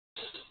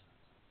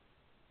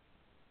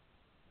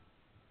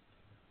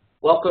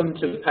Welcome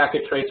to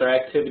Packet Tracer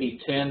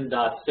Activity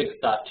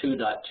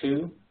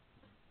 10.6.2.2.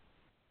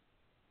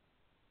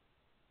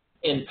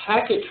 In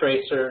Packet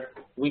Tracer,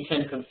 we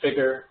can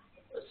configure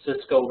a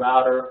Cisco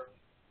router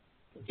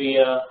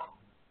via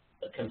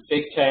the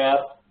Config tab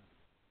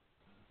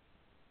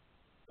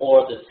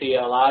or the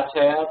CLI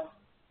tab.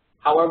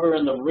 However,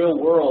 in the real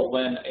world,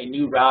 when a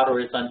new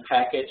router is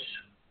unpackaged,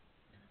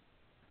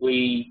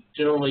 we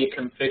generally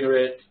configure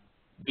it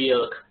via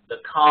the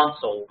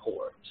console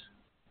port.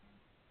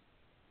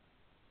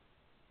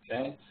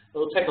 Okay,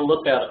 we'll take a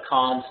look at a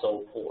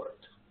console port.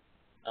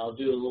 I'll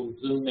do a little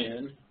zoom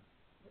in.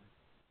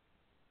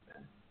 Okay.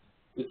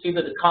 We see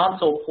that the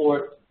console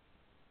port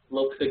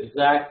looks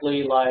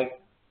exactly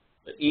like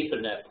the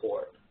Ethernet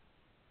port.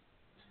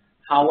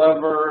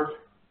 However,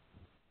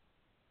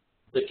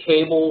 the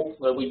cable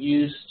that we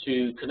use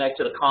to connect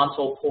to the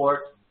console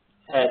port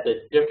has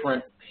a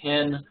different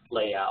pin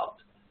layout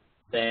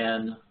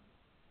than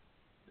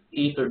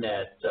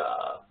Ethernet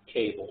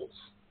cables.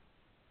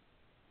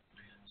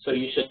 So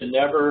you should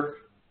never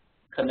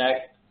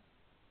connect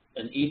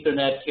an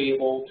Ethernet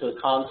cable to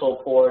a console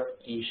port,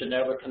 and you should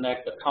never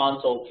connect a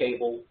console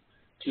cable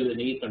to an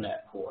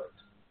Ethernet port.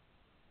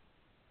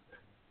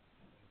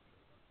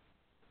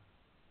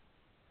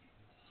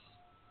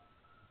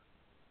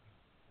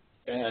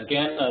 Okay,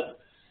 again,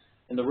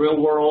 in the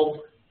real world,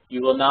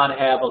 you will not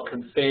have a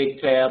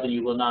config tab and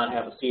you will not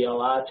have a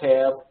CLI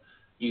tab.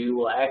 You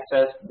will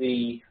access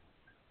the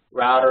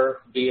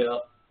router via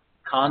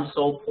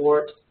console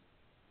port,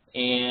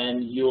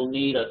 and you'll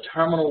need a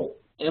terminal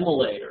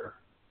emulator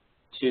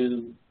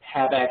to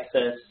have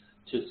access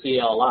to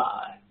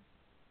CLI.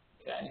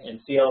 Okay? And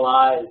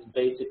CLI is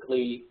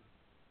basically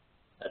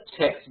a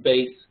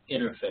text-based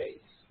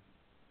interface.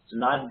 It's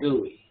not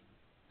GUI,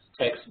 it's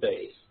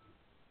text-based.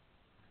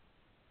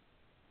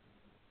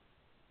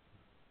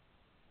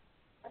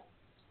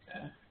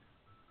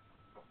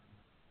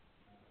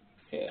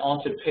 Okay,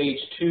 on to page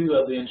 2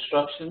 of the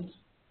instructions.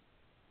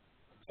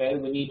 Okay,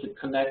 we need to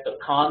connect a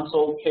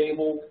console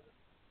cable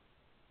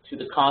to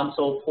the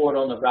console port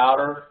on the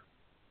router.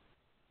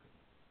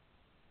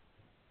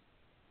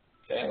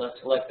 Okay, let's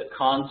select the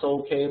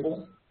console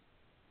cable.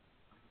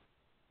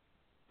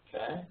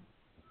 Okay.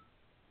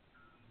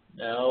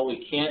 No,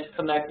 we can't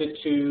connect it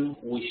to,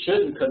 we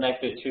shouldn't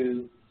connect it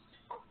to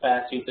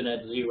Fast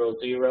Ethernet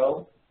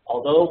 00,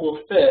 although it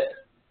will fit.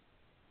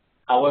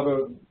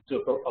 However,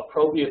 the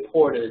appropriate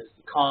port is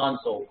the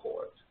console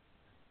port.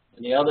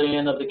 And the other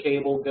end of the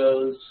cable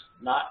goes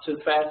not to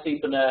Fast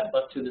Ethernet,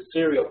 but to the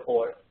serial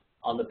port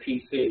on the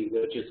PC,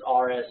 which is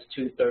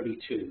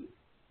RS-232.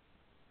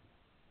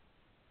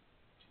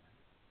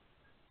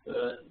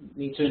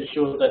 Need to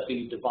ensure that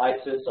the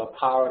devices are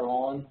powered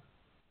on.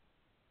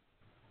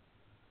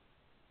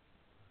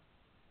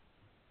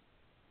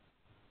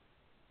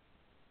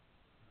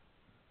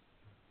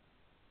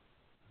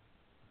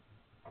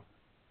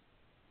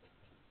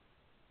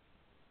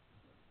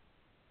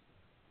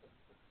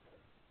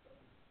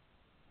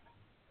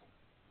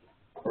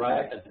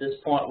 Right, at this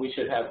point we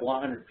should have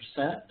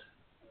 100%.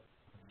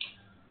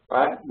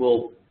 Right,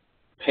 we'll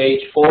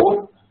page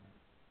forward.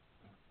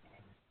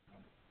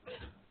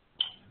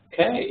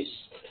 Okay,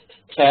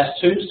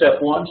 task 2,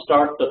 step 1,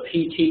 start the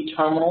PT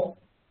terminal.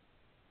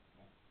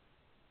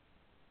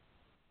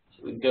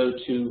 So we go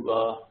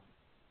to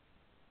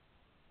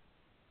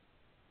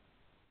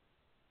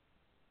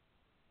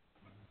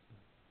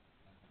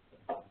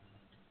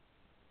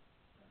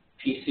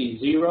PC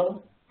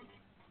 0.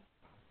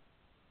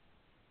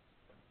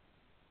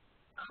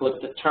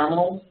 Click the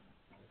terminal,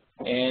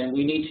 and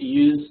we need to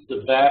use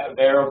the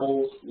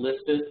variables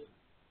listed.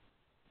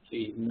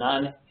 See,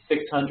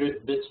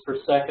 9600 bits per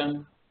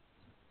second.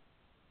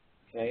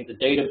 Okay, the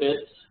data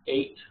bits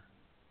 8,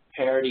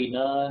 parity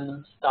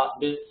none, stop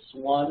bits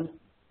 1,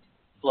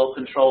 flow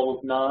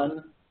controls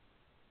none.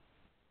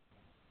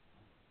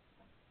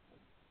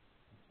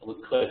 We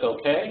click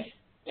OK,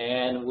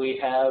 and we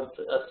have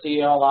a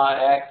CLI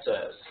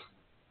access.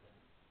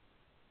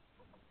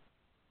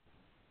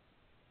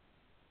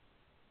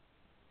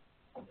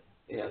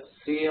 We have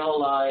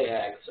CLI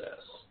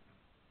access.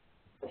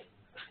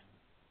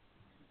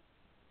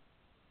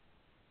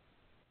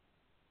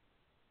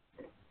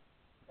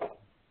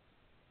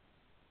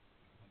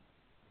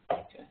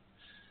 Okay.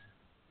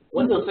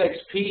 Windows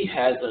XP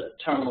has a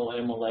terminal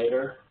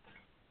emulator.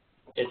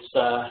 It's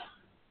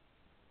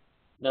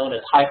known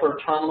as Hyper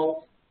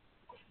Terminal.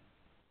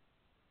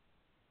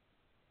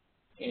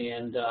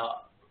 And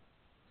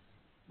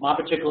my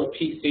particular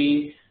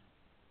PC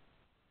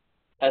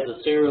has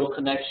a serial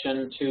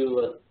connection to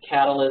a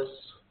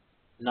Catalyst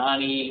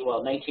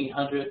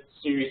 1900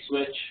 series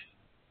switch.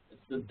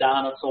 It's the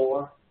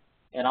Dinosaur,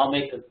 and I'll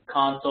make a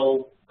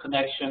console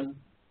connection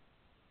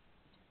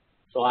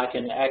so I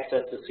can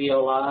access the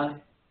CLI.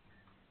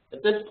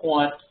 At this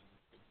point,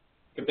 you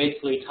can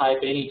basically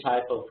type any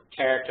type of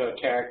character or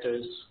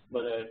characters,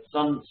 but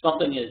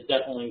something is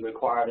definitely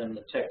required in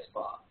the text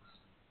box.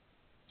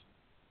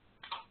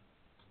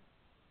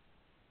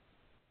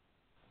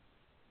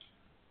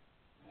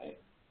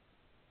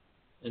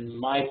 And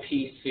my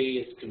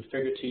PC is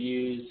configured to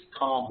use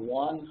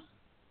COM1.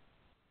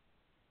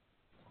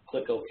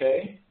 Click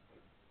OK.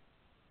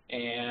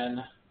 And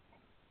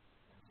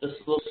this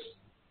looks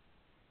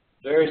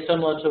very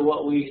similar to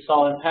what we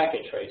saw in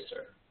Packet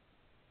Tracer.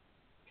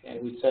 Okay,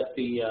 we set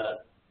the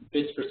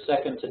bits per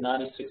second to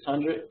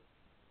 9600,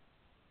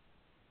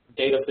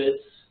 data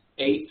bits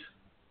 8,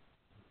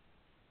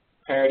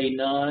 parity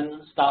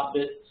none, stop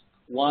bits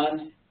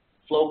 1,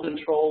 flow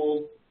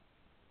control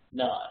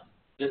none.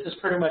 This is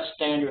pretty much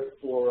standard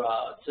for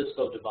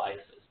Cisco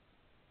devices.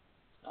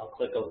 I'll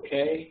click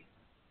OK.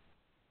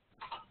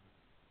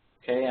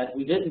 Okay, and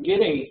we didn't get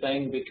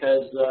anything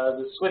because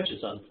the switch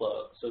is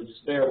unplugged, so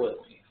just bear with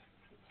me.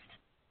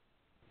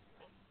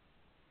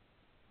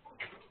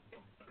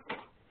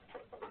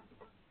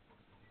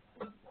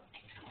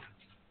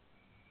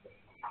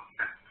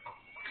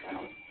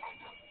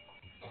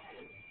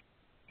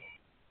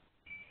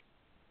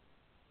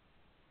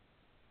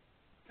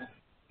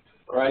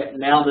 All right,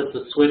 now that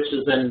the switch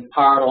has been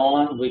powered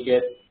on, we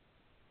get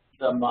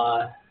some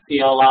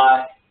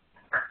CLI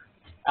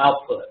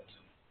output.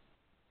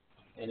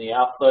 And the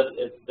output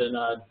has been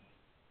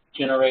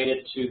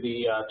generated to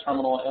the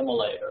terminal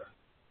emulator.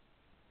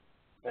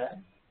 Okay.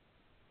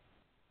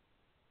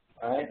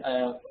 All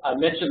right. I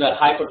mentioned that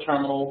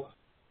HyperTerminal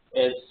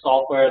is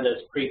software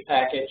that's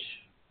prepackaged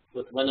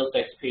with Windows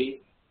XP.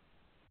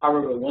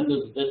 However,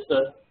 Windows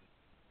Vista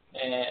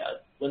and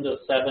Windows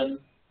 7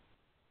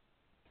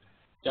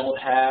 don't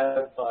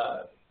have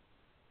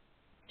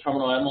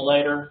terminal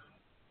emulator.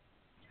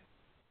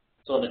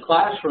 So in the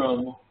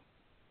classroom,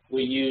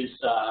 we use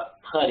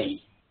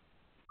PuTTY.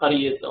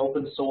 PuTTY is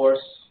open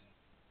source,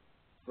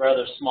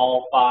 rather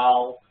small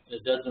file.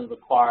 It doesn't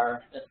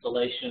require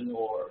installation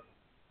or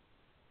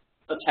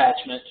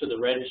attachment to the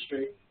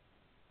registry.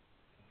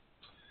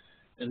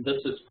 And this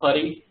is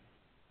PuTTY.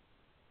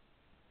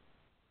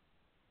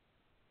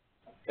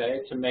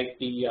 Okay, to make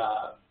the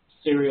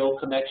serial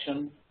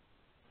connection,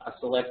 I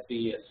select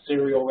the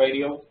serial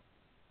radio.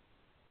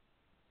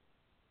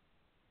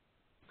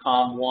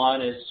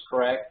 COM1 is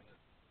correct.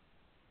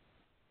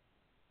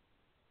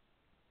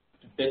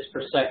 Bits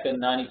per second,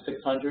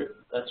 9600,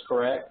 that's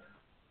correct.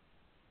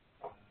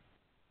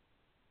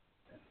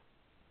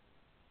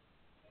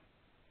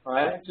 All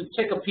right, to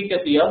take a peek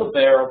at the other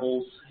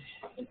variables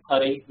in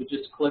PuTTY, we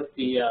just click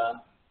the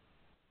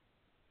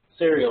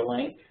serial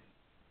link.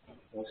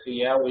 We'll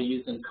see, yeah, we're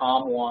using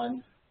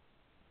COM1.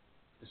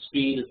 The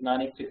speed is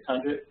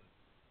 9600.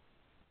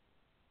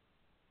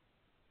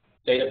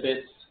 Data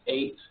bits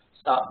 8,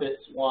 stop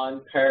bits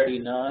 1, parity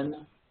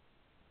none.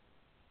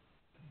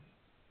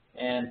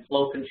 And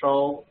flow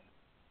control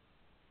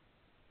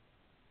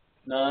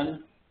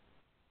none.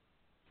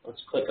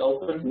 Let's click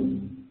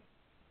open.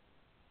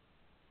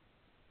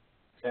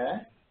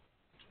 Okay.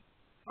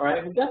 All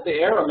right, we got the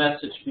error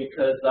message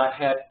because I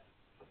had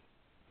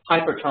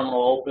HyperTerminal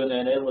open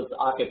and it was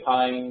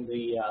occupying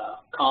the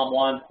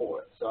COM1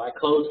 port. So I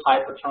closed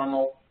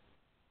HyperTerminal.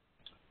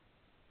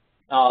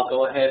 Now I'll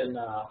go ahead and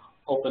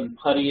open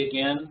PuTTY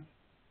again.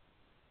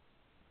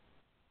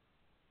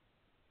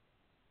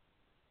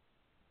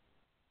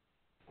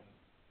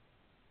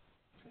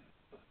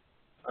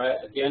 All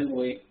right, again,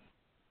 we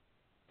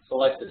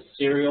select the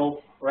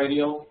serial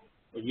radio.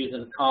 We're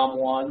using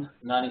COM1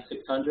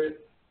 9600,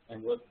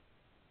 and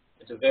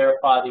to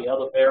verify the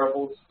other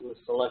variables, we'll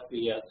select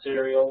the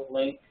serial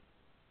link,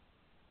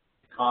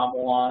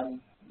 COM1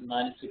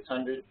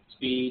 9600,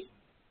 speed,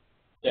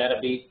 data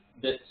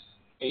bits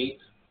 8,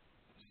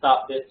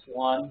 stop bits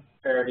 1,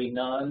 parity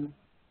none,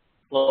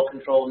 flow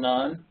control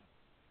none,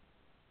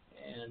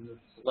 and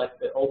select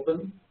the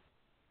open.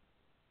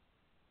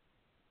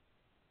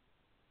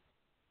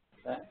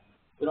 Okay.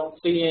 We don't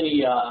see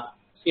any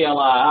CLI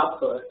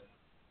output.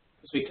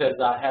 It's because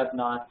I have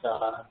not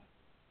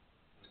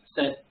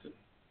sent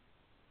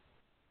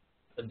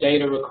a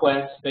data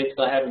request.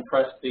 Basically, I haven't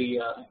pressed the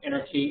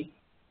enter key.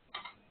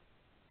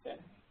 Okay.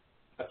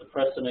 After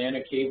pressing the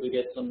enter key, we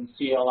get some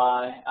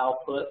CLI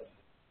output.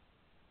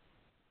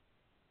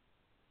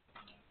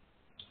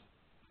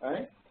 All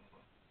right.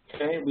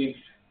 Okay, we've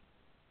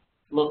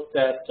looked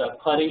at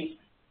PuTTY,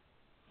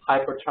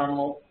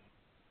 HyperTerminal,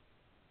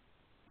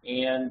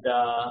 and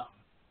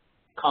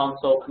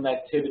console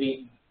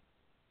connectivity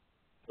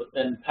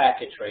within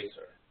Packet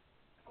Tracer.